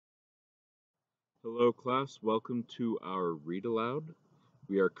Hello, class. Welcome to our read aloud.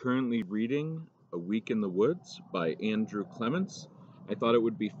 We are currently reading A Week in the Woods by Andrew Clements. I thought it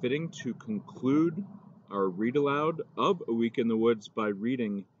would be fitting to conclude our read aloud of A Week in the Woods by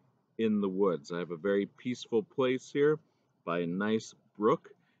reading In the Woods. I have a very peaceful place here by a nice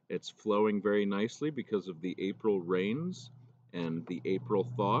brook. It's flowing very nicely because of the April rains and the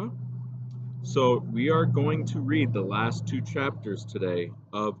April thaw. So, we are going to read the last two chapters today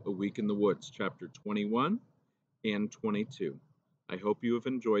of A Week in the Woods, chapter 21 and 22. I hope you have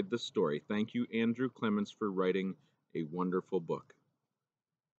enjoyed this story. Thank you, Andrew Clements, for writing a wonderful book.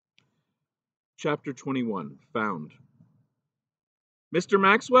 Chapter 21 Found. Mr.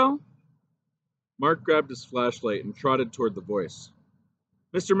 Maxwell? Mark grabbed his flashlight and trotted toward the voice.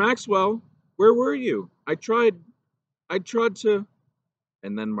 Mr. Maxwell, where were you? I tried to.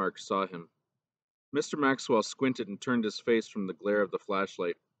 And then Mark saw him. Mr. Maxwell squinted and turned his face from the glare of the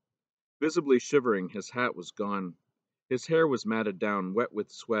flashlight. Visibly shivering, his hat was gone. His hair was matted down, wet with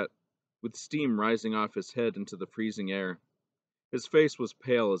sweat, with steam rising off his head into the freezing air. His face was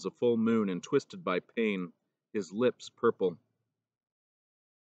pale as a full moon and twisted by pain, his lips purple.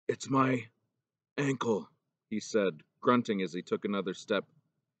 It's my ankle, he said, grunting as he took another step.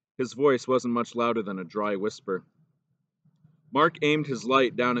 His voice wasn't much louder than a dry whisper. Mark aimed his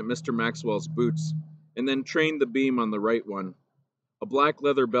light down at Mr. Maxwell's boots, and then trained the beam on the right one. A black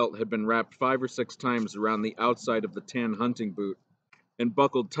leather belt had been wrapped 5 or 6 times around the outside of the tan hunting boot and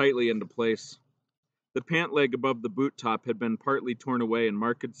buckled tightly into place. The pant leg above the boot top had been partly torn away, and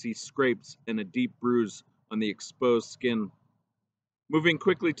Mark could see scrapes and a deep bruise on the exposed skin. Moving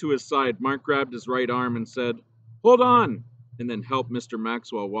quickly to his side, Mark grabbed his right arm and said, "Hold on!" and then helped Mr.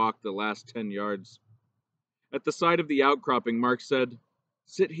 Maxwell walk the last 10 yards. At the side of the outcropping, Mark said,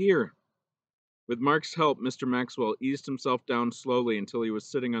 "Sit here." With Mark's help, Mr. Maxwell eased himself down slowly until he was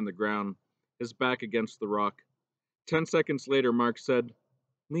sitting on the ground, his back against the rock. 10 seconds later, Mark said,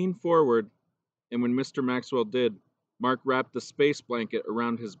 "Lean forward," and when Mr. Maxwell did, Mark wrapped the space blanket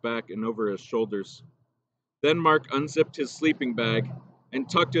around his back and over his shoulders. Then Mark unzipped his sleeping bag and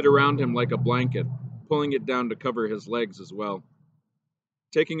tucked it around him like a blanket, pulling it down to cover his legs as well.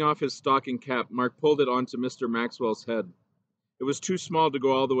 Taking off his stocking cap, Mark pulled it onto Mr. Maxwell's head. It was too small to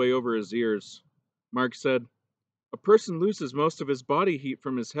go all the way over his ears. Mark said, "A person loses most of his body heat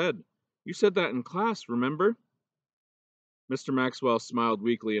from his head. You said that in class, remember?" Mr. Maxwell smiled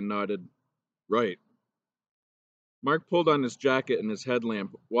weakly and nodded. "Right." Mark pulled on his jacket and his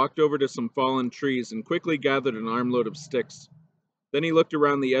headlamp, walked over to some fallen trees, and quickly gathered an armload of sticks. Then he looked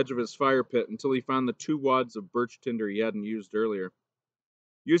around the edge of his fire pit until he found the 2 wads of birch tinder he hadn't used earlier.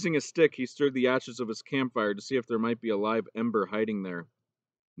 Using a stick, he stirred the ashes of his campfire to see if there might be a live ember hiding there.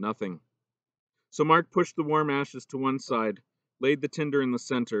 Nothing. So Mark pushed the warm ashes to one side, laid the tinder in the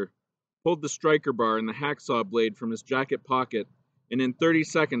center, pulled the striker bar and the hacksaw blade from his jacket pocket, and in 30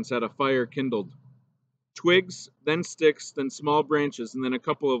 seconds had a fire kindled. Twigs, then sticks, then small branches, and then a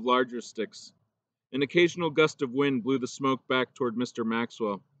couple of larger sticks. An occasional gust of wind blew the smoke back toward Mr.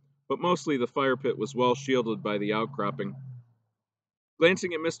 Maxwell, but mostly the fire pit was well shielded by the outcropping.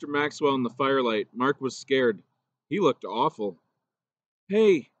 Glancing at Mr. Maxwell in the firelight, Mark was scared. He looked awful.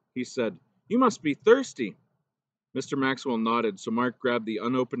 "Hey," he said, "you must be thirsty." Mr. Maxwell nodded, so Mark grabbed the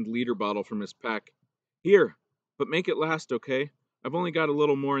unopened liter bottle from his pack. "Here, but make it last, okay? I've only got a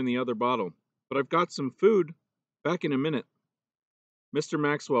little more in the other bottle. But I've got some food. Back in a minute." Mr.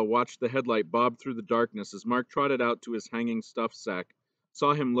 Maxwell watched the headlight bob through the darkness as Mark trotted out to his hanging stuff sack,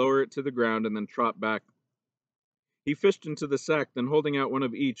 saw him lower it to the ground, and then trot back. He fished into the sack, then holding out one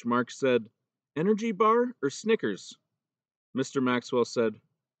of each, Mark said, "Energy bar or Snickers?" Mr. Maxwell said,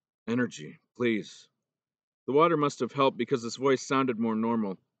 "Energy, please." The water must have helped because his voice sounded more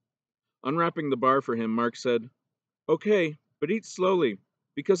normal. Unwrapping the bar for him, Mark said, "Okay, but eat slowly,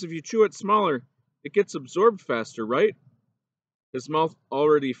 because if you chew it smaller, it gets absorbed faster, right?" His mouth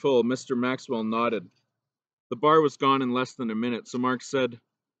already full, Mr. Maxwell nodded. The bar was gone in less than a minute, so Mark said,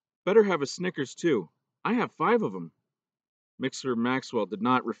 "Better have a Snickers too. I have 5 of them." Mr. Maxwell did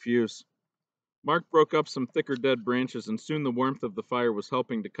not refuse. Mark broke up some thicker dead branches, and soon the warmth of the fire was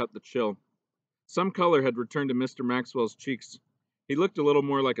helping to cut the chill. Some color had returned to Mr. Maxwell's cheeks. He looked a little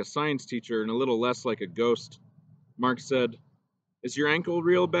more like a science teacher and a little less like a ghost. Mark said, "Is your ankle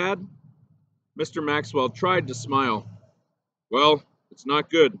real bad?" Mr. Maxwell tried to smile. "Well, it's not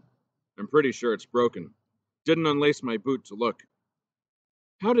good. I'm pretty sure it's broken. Didn't unlace my boot to look."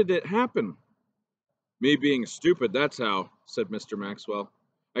 "How did it happen?" "Me being stupid, that's how," said Mr. Maxwell.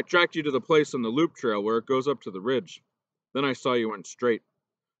 "I tracked you to the place on the loop trail where it goes up to the ridge. Then I saw you went straight.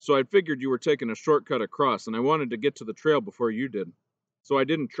 So I figured you were taking a shortcut across, and I wanted to get to the trail before you did. So I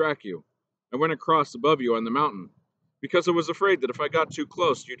didn't track you. I went across above you on the mountain, because I was afraid that if I got too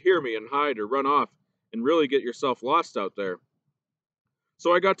close, you'd hear me and hide or run off and really get yourself lost out there.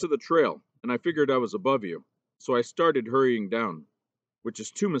 So I got to the trail, and I figured I was above you, so I started hurrying down, which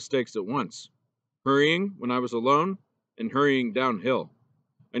is two mistakes at once. Hurrying when I was alone, and hurrying downhill.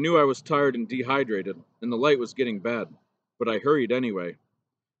 I knew I was tired and dehydrated, and the light was getting bad, but I hurried anyway.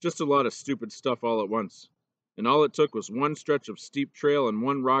 Just a lot of stupid stuff all at once. And all it took was one stretch of steep trail and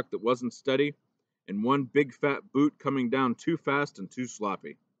one rock that wasn't steady, and one big fat boot coming down too fast and too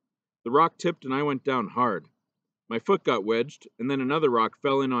sloppy. The rock tipped and I went down hard. My foot got wedged, and then another rock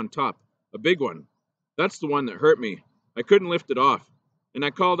fell in on top. A big one. That's the one that hurt me. I couldn't lift it off. And I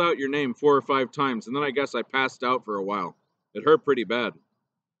called out your name 4 or 5 times, and then I guess I passed out for a while. It hurt pretty bad.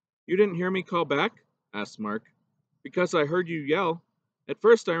 You didn't hear me call back? Asked Mark. Because I heard you yell. At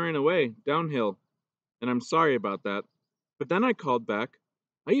first I ran away, downhill, and I'm sorry about that. But then I called back.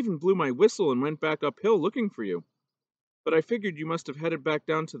 I even blew my whistle and went back uphill looking for you. But I figured you must have headed back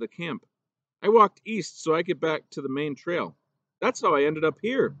down to the camp. I walked east so I could get back to the main trail. That's how I ended up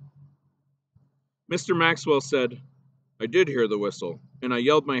here. Mr. Maxwell said, I did hear the whistle, and I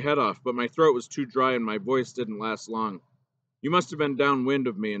yelled my head off, but my throat was too dry and my voice didn't last long. You must have been downwind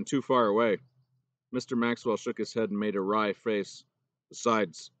of me and too far away. Mr. Maxwell shook his head and made a wry face.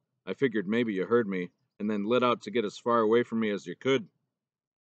 Besides, I figured maybe you heard me, and then lit out to get as far away from me as you could.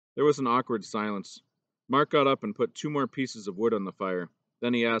 There was an awkward silence. Mark got up and put 2 more pieces of wood on the fire.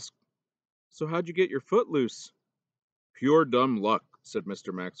 Then he asked, So how'd you get your foot loose? Pure dumb luck, said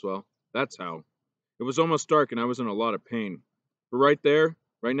Mr. Maxwell. That's how. It was almost dark and I was in a lot of pain. But right there,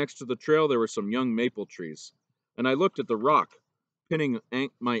 right next to the trail, there were some young maple trees. And I looked at the rock, pinning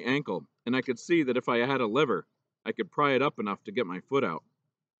my ankle, and I could see that if I had a lever, I could pry it up enough to get my foot out.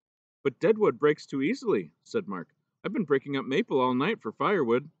 But deadwood breaks too easily, said Mark. I've been breaking up maple all night for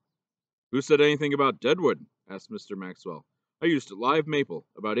firewood. Who said anything about deadwood? Asked Mr. Maxwell. I used a live maple,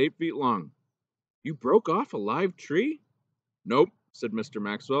 about 8 feet long. You broke off a live tree? Nope, said Mr.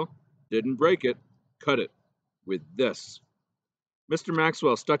 Maxwell. Didn't break it. Cut it. With this. Mr.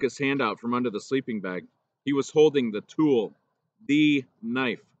 Maxwell stuck his hand out from under the sleeping bag. He was holding the tool. The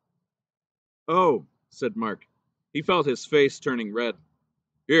knife. Oh, said Mark. He felt his face turning red.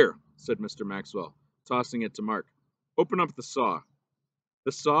 Here, said Mr. Maxwell, tossing it to Mark. Open up the saw.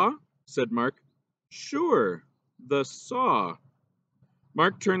 The saw? Said Mark. Sure, the saw.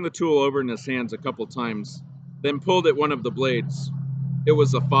 Mark turned the tool over in his hands a couple times, then pulled at one of the blades. It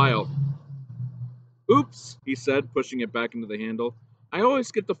was a file. Oops, he said, pushing it back into the handle. I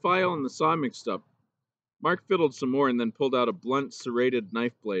always get the file and the saw mixed up. Mark fiddled some more and then pulled out a blunt, serrated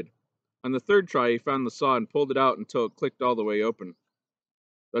knife blade. On the third try, he found the saw and pulled it out until it clicked all the way open.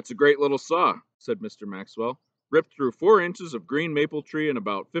 That's a great little saw, said Mr. Maxwell. Ripped through 4 inches of green maple tree in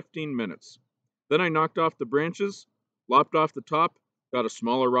about 15 minutes. Then I knocked off the branches, lopped off the top, got a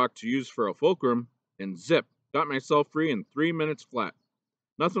smaller rock to use for a fulcrum, and zip, got myself free in 3 minutes flat.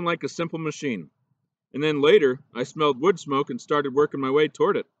 Nothing like a simple machine. And then later, I smelled wood smoke and started working my way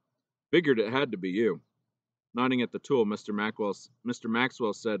toward it. Figured it had to be you. Nodding at the tool, Mr.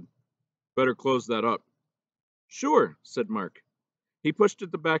 Maxwell said, Better close that up. Sure, said Mark. He pushed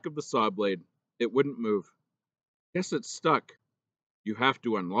at the back of the saw blade. It wouldn't move. Guess it's stuck. You have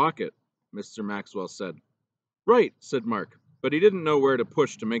to unlock it, Mr. Maxwell said. Right, said Mark, but he didn't know where to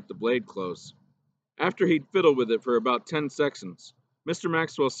push to make the blade close. After he'd fiddled with it for about 10 seconds, Mr.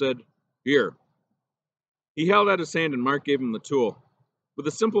 Maxwell said, Here. He held out his hand and Mark gave him the tool. With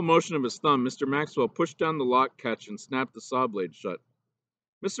a simple motion of his thumb, Mr. Maxwell pushed down the lock catch and snapped the saw blade shut.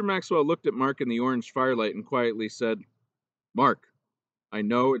 Mr. Maxwell looked at Mark in the orange firelight and quietly said, Mark, I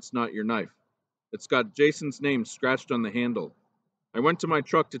know it's not your knife. It's got Jason's name scratched on the handle. I went to my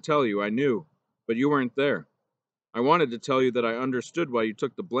truck to tell you, I knew, but you weren't there. I wanted to tell you that I understood why you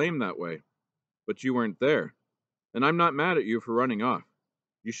took the blame that way, but you weren't there. And I'm not mad at you for running off.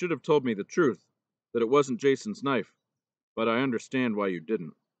 You should have told me the truth, that it wasn't Jason's knife, but I understand why you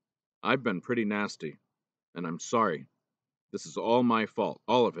didn't. I've been pretty nasty, and I'm sorry. This is all my fault,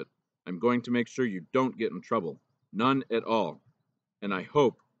 all of it. I'm going to make sure you don't get in trouble, none at all, and I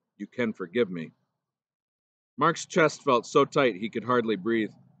hope you can forgive me. Mark's chest felt so tight he could hardly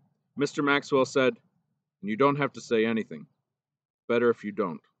breathe. Mr. Maxwell said, And you don't have to say anything. Better if you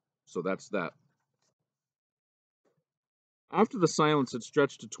don't. So that's that. After the silence had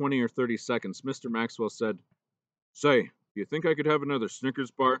stretched to 20 or 30 seconds, Mr. Maxwell said, Say, do you think I could have another Snickers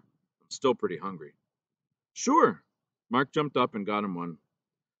bar? I'm still pretty hungry. Sure. Mark jumped up and got him one.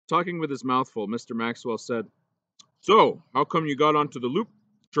 Talking with his mouth full, Mr. Maxwell said, So, how come you got onto the loop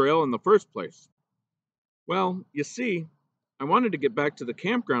trail in the first place? Well, you see, I wanted to get back to the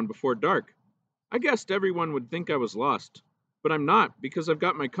campground before dark. I guessed everyone would think I was lost. But I'm not, because I've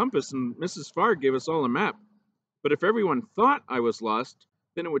got my compass and Mrs. Farr gave us all a map. But if everyone thought I was lost,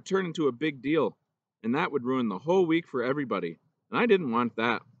 then it would turn into a big deal, and that would ruin the whole week for everybody, and I didn't want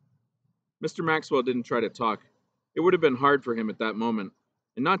that. Mr. Maxwell didn't try to talk. It would have been hard for him at that moment,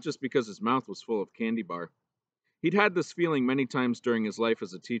 and not just because his mouth was full of candy bar. He'd had this feeling many times during his life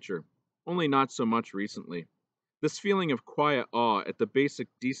as a teacher, only not so much recently. This feeling of quiet awe at the basic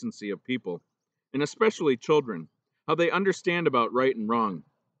decency of people, and especially children, how they understand about right and wrong.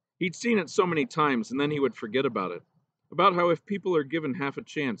 He'd seen it so many times, and then he would forget about it. About how if people are given half a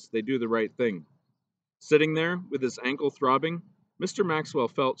chance, they do the right thing. Sitting there, with his ankle throbbing, Mr. Maxwell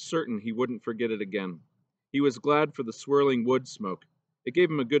felt certain he wouldn't forget it again. He was glad for the swirling wood smoke. It gave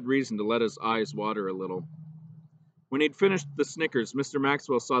him a good reason to let his eyes water a little. When he'd finished the Snickers, Mr.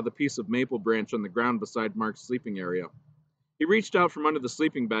 Maxwell saw the piece of maple branch on the ground beside Mark's sleeping area. He reached out from under the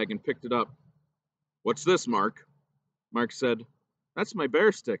sleeping bag and picked it up. "What's this, Mark?" Mark said, "That's my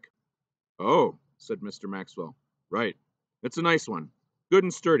bear stick." "Oh," said Mr. Maxwell. "Right. It's a nice one. Good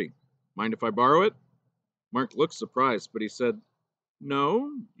and sturdy. Mind if I borrow it?" Mark looked surprised, but he said,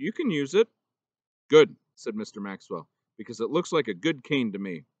 "No, you can use it." "Good," said Mr. Maxwell, "because it looks like a good cane to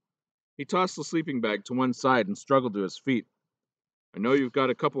me." He tossed the sleeping bag to one side and struggled to his feet. "I know you've got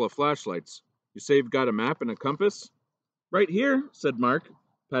a couple of flashlights. You say you've got a map and a compass?" "Right here," said Mark,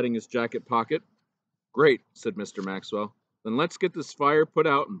 patting his jacket pocket. "Great," said Mr. Maxwell. "Then let's get this fire put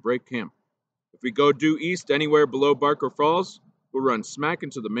out and break camp. If we go due east anywhere below Barker Falls, we'll run smack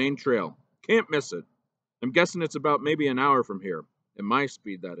into the main trail. Can't miss it. I'm guessing it's about maybe an hour from here, at my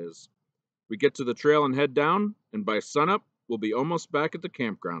speed, that is. We get to the trail and head down, and by sunup, we'll be almost back at the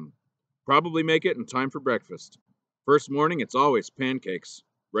campground. Probably make it in time for breakfast. First morning, it's always pancakes.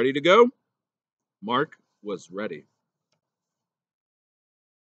 Ready to go?" Mark was ready.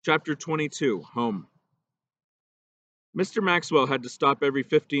 Chapter 22, Home. Mr. Maxwell had to stop every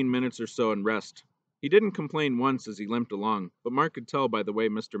 15 minutes or so and rest. He didn't complain once as he limped along, but Mark could tell by the way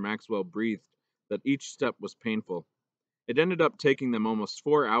Mr. Maxwell breathed that each step was painful. It ended up taking them almost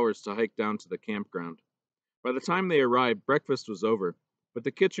 4 hours to hike down to the campground. By the time they arrived, breakfast was over, but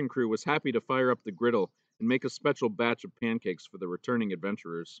the kitchen crew was happy to fire up the griddle and make a special batch of pancakes for the returning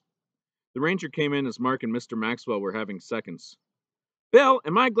adventurers. The ranger came in as Mark and Mr. Maxwell were having seconds. "Bill,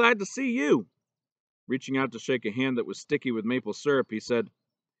 am I glad to see you?" Reaching out to shake a hand that was sticky with maple syrup, he said,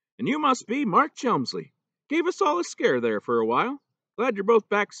 "And you must be Mark Chelmsley. Gave us all a scare there for a while. Glad you're both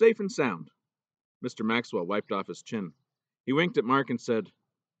back safe and sound." Mr. Maxwell wiped off his chin. He winked at Mark and said,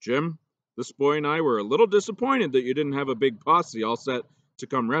 "Jim, this boy and I were a little disappointed that you didn't have a big posse all set to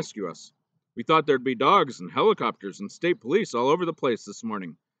come rescue us. We thought there'd be dogs and helicopters and state police all over the place this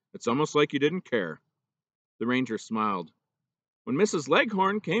morning. It's almost like you didn't care." The ranger smiled. "When Mrs.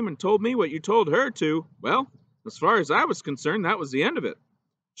 Leghorn came and told me what you told her to, well, as far as I was concerned, that was the end of it.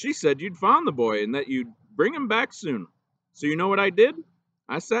 She said you'd found the boy and that you'd bring him back soon. So you know what I did?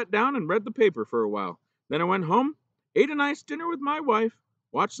 I sat down and read the paper for a while. Then I went home, ate a nice dinner with my wife,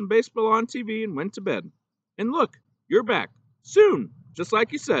 watched some baseball on TV, and went to bed. And look, you're back. Soon, just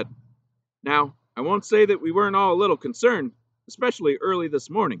like you said. Now, I won't say that we weren't all a little concerned, especially early this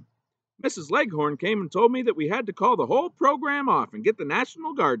morning. Mrs. Leghorn came and told me that we had to call the whole program off and get the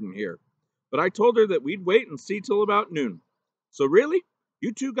National Guard in here. But I told her that we'd wait and see till about noon. So really,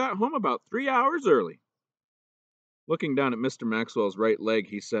 you two got home about 3 hours early." Looking down at Mr. Maxwell's right leg,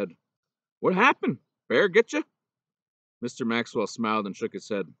 he said, "What happened? Bear get you?" Mr. Maxwell smiled and shook his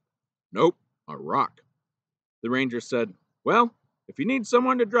head. "Nope, a rock." The ranger said, "Well, if you need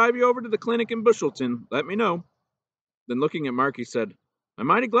someone to drive you over to the clinic in Bushelton, let me know." Then looking at Mark, he said, "I'm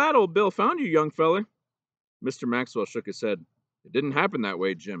mighty glad old Bill found you, young feller." Mr. Maxwell shook his head. "It didn't happen that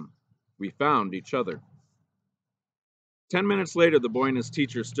way, Jim. We found each other." 10 minutes later, the boy and his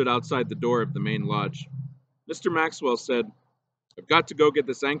teacher stood outside the door of the main lodge. Mr. Maxwell said, "I've got to go get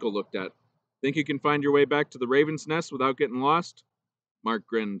this ankle looked at. Think you can find your way back to the Raven's Nest without getting lost?" Mark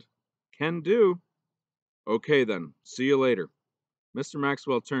grinned. "Can do." "Okay then, see you later." Mr.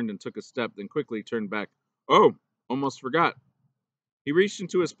 Maxwell turned and took a step, then quickly turned back. "Oh, almost forgot." He reached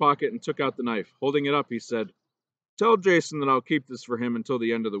into his pocket and took out the knife. Holding it up, he said, "Tell Jason that I'll keep this for him until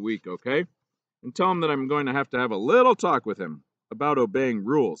the end of the week, okay? And tell him that I'm going to have a little talk with him about obeying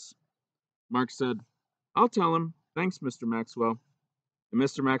rules." Mark said, "I'll tell him. Thanks, Mr. Maxwell." And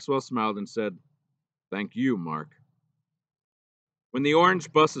Mr. Maxwell smiled and said, "Thank you, Mark." When the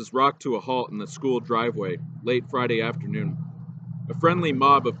orange buses rocked to a halt in the school driveway late Friday afternoon, a friendly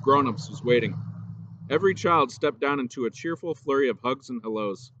mob of grown-ups was waiting. Every child stepped down into a cheerful flurry of hugs and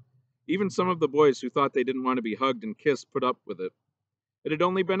hellos. Even some of the boys who thought they didn't want to be hugged and kissed put up with it. It had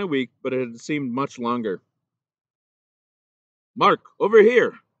only been a week, but it had seemed much longer. Mark, over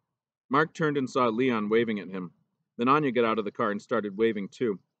here! Mark turned and saw Leon waving at him. Then Anya got out of the car and started waving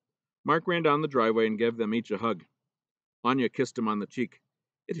too. Mark ran down the driveway and gave them each a hug. Anya kissed him on the cheek.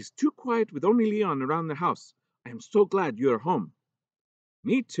 It is too quiet with only Leon around the house. I am so glad you are home.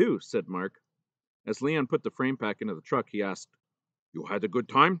 Me too, said Mark. As Leon put the frame pack into the truck, he asked, You had a good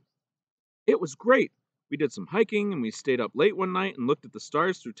time? It was great. We did some hiking and we stayed up late one night and looked at the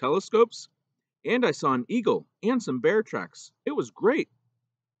stars through telescopes. And I saw an eagle and some bear tracks. It was great.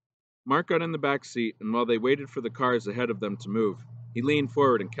 Mark got in the back seat, and while they waited for the cars ahead of them to move, he leaned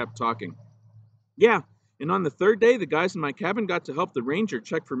forward and kept talking. Yeah, and on the third day, the guys in my cabin got to help the ranger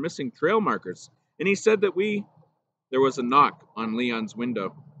check for missing trail markers. And he said that There was a knock on Leon's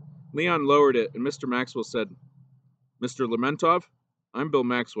window. Leon lowered it, and Mr. Maxwell said, Mr. Lementov, I'm Bill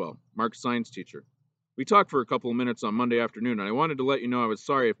Maxwell, Mark's science teacher. We talked for a couple of minutes on Monday afternoon, and I wanted to let you know I was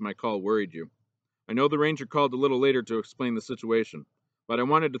sorry if my call worried you. I know the ranger called a little later to explain the situation, but I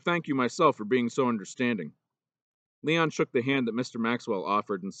wanted to thank you myself for being so understanding. Leon shook the hand that Mr. Maxwell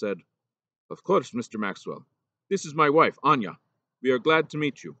offered and said, Of course, Mr. Maxwell. This is my wife, Anya. We are glad to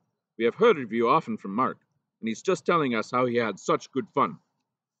meet you. We have heard of you often from Mark, and he's just telling us how he had such good fun.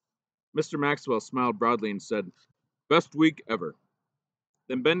 Mr. Maxwell smiled broadly and said, Best week ever.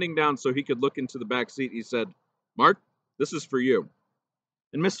 Then bending down so he could look into the back seat, he said, Mark, this is for you.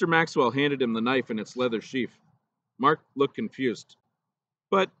 And Mr. Maxwell handed him the knife in its leather sheath. Mark looked confused.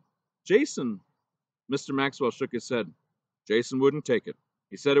 But, Jason, Mr. Maxwell shook his head. Jason wouldn't take it.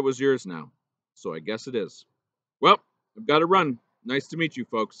 He said it was yours now, so I guess it is. Well, I've got to run. Nice to meet you,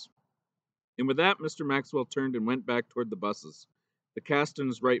 folks. And with that, Mr. Maxwell turned and went back toward the buses, the cast in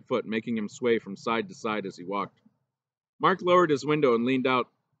his right foot making him sway from side to side as he walked. Mark lowered his window and leaned out.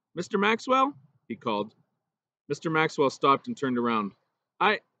 Mr. Maxwell? He called. Mr. Maxwell stopped and turned around.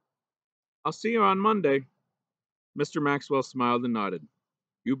 I'll see you on Monday. Mr. Maxwell smiled and nodded.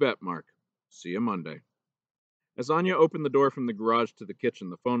 You bet, Mark. See you Monday. As Anya opened the door from the garage to the kitchen,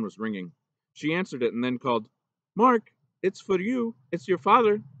 the phone was ringing. She answered it and then called, Mark, it's for you. It's your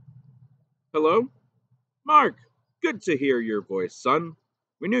father. Hello? Mark, good to hear your voice, son.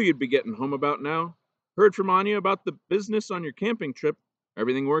 We knew you'd be getting home about now. Heard from Anya about the business on your camping trip.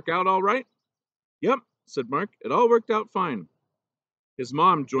 Everything work out all right? Yep, said Mark. It all worked out fine. His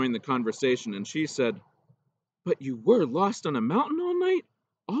mom joined the conversation and she said, But you were lost on a mountain all night?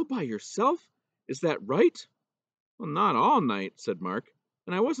 All by yourself? Is that right? Well, not all night, said Mark.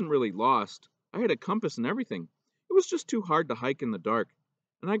 And I wasn't really lost. I had a compass and everything. It was just too hard to hike in the dark.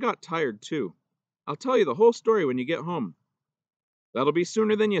 And I got tired too. I'll tell you the whole story when you get home. That'll be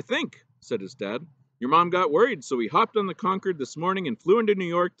sooner than you think, said his dad. Your mom got worried, so we hopped on the Concord this morning and flew into New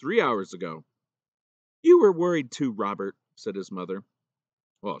York 3 hours ago. You were worried too, Robert, said his mother.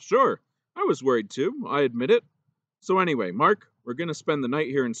 Well, sure. I was worried too, I admit it. So anyway, Mark, we're going to spend the night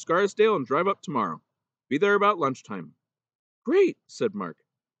here in Scarsdale and drive up tomorrow. Be there about lunchtime. Great, said Mark,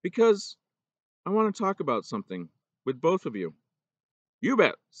 because I want to talk about something with both of you. You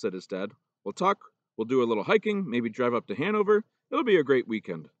bet, said his dad. We'll talk, we'll do a little hiking, maybe drive up to Hanover. It'll be a great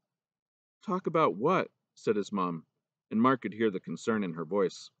weekend. Talk about what? Said his mom, and Mark could hear the concern in her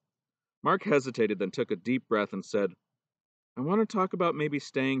voice. Mark hesitated, then took a deep breath and said, I want to talk about maybe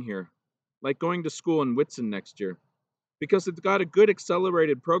staying here, like going to school in Whitson next year, because it's got a good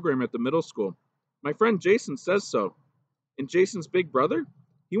accelerated program at the middle school. My friend Jason says so. And Jason's big brother?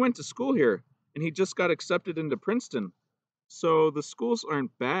 He went to school here, and he just got accepted into Princeton. So the schools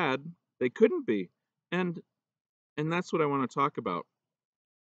aren't bad. They couldn't be. And that's what I want to talk about.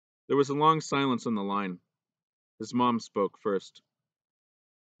 There was a long silence on the line. His mom spoke first.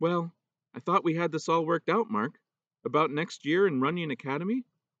 Well, I thought we had this all worked out, Mark, about next year in Runyon Academy.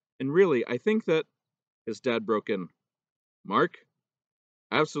 And really, I think that... His dad broke in. Mark?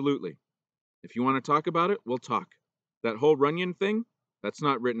 Absolutely. If you want to talk about it, we'll talk. That whole Runyon thing, that's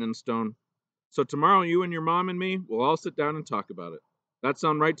not written in stone. So tomorrow you and your mom and me will all sit down and talk about it. That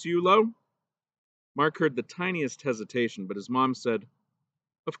sound right to you, Lo? Mark heard the tiniest hesitation, but his mom said,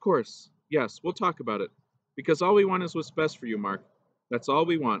 Of course, yes, we'll talk about it. Because all we want is what's best for you, Mark. That's all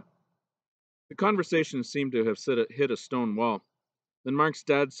we want. The conversation seemed to have hit a stone wall. Then Mark's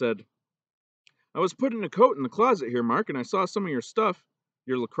dad said, I was putting a coat in the closet here, Mark, and I saw some of your stuff.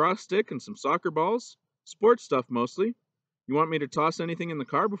 Your lacrosse stick and some soccer balls. Sports stuff, mostly. You want me to toss anything in the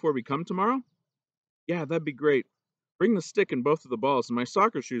car before we come tomorrow? Yeah, that'd be great. Bring the stick and both of the balls, and my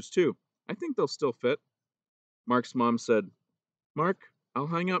soccer shoes, too. I think they'll still fit. Mark's mom said, Mark, I'll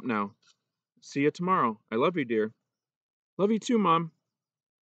hang up now. See you tomorrow. I love you, dear. Love you too, Mom.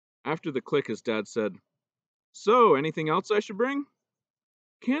 After the click, his dad said, So, anything else I should bring?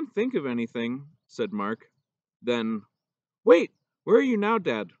 Can't think of anything, said Mark. Then, wait, where are you now,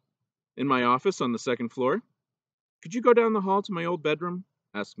 Dad? In my office on the second floor. Could you go down the hall to my old bedroom?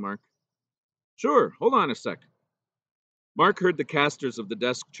 Asked Mark. Sure, hold on a sec. Mark heard the casters of the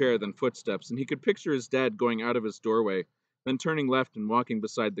desk chair, then footsteps, and he could picture his dad going out of his doorway, then turning left and walking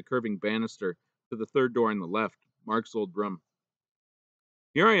beside the curving banister to the third door on the left, Mark's old room.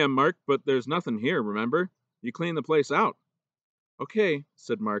 Here I am, Mark, but there's nothing here, remember? You cleaned the place out. Okay,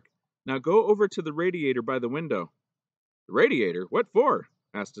 said Mark. Now go over to the radiator by the window. The radiator? What for?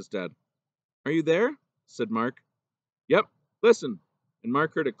 Asked his dad. Are you there? Said Mark. Yep, listen. And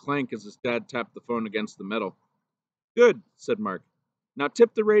Mark heard a clank as his dad tapped the phone against the metal. Good, said Mark. Now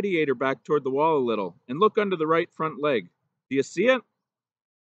tip the radiator back toward the wall a little and look under the right front leg. Do you see it?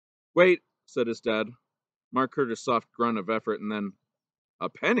 Wait, said his dad. Mark heard a soft grunt of effort and then, a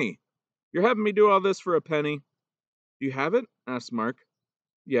penny? You're having me do all this for a penny? Do you have it? Asked Mark.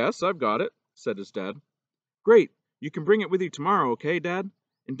 Yes, I've got it, said his dad. Great. You can bring it with you tomorrow, okay, Dad?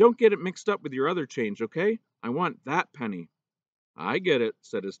 And don't get it mixed up with your other change, okay? I want that penny. I get it,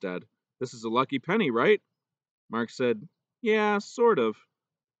 said his dad. This is a lucky penny, right? Mark said, Yeah, sort of.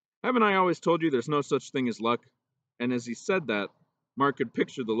 Haven't I always told you there's no such thing as luck? And as he said that, Mark could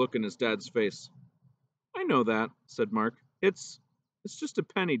picture the look in his dad's face. I know that, said Mark. It's just a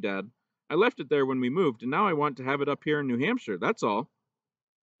penny, Dad. I left it there when we moved, and now I want to have it up here in New Hampshire, that's all.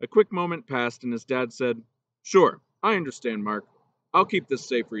 A quick moment passed, and his dad said, Sure, I understand, Mark. I'll keep this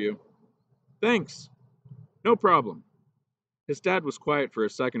safe for you. Thanks. No problem. His dad was quiet for a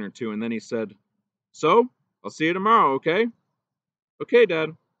second or two, and then he said, So, I'll see you tomorrow, okay? Okay,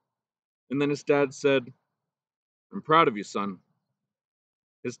 Dad. And then his dad said, I'm proud of you, son.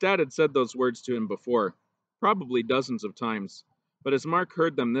 His dad had said those words to him before, probably dozens of times, but as Mark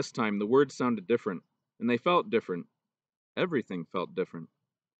heard them this time, the words sounded different, and they felt different. Everything felt different.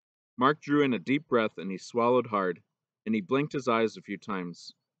 Mark drew in a deep breath and he swallowed hard, and he blinked his eyes a few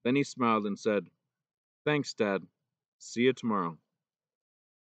times. Then he smiled and said, Thanks, Dad. See you tomorrow.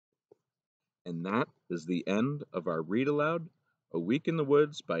 And that is the end of our read aloud, A Week in the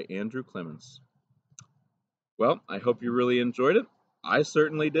Woods by Andrew Clements. Well, I hope you really enjoyed it. I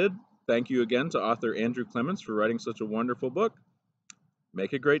certainly did. Thank you again to author Andrew Clements for writing such a wonderful book.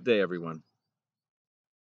 Make a great day, everyone.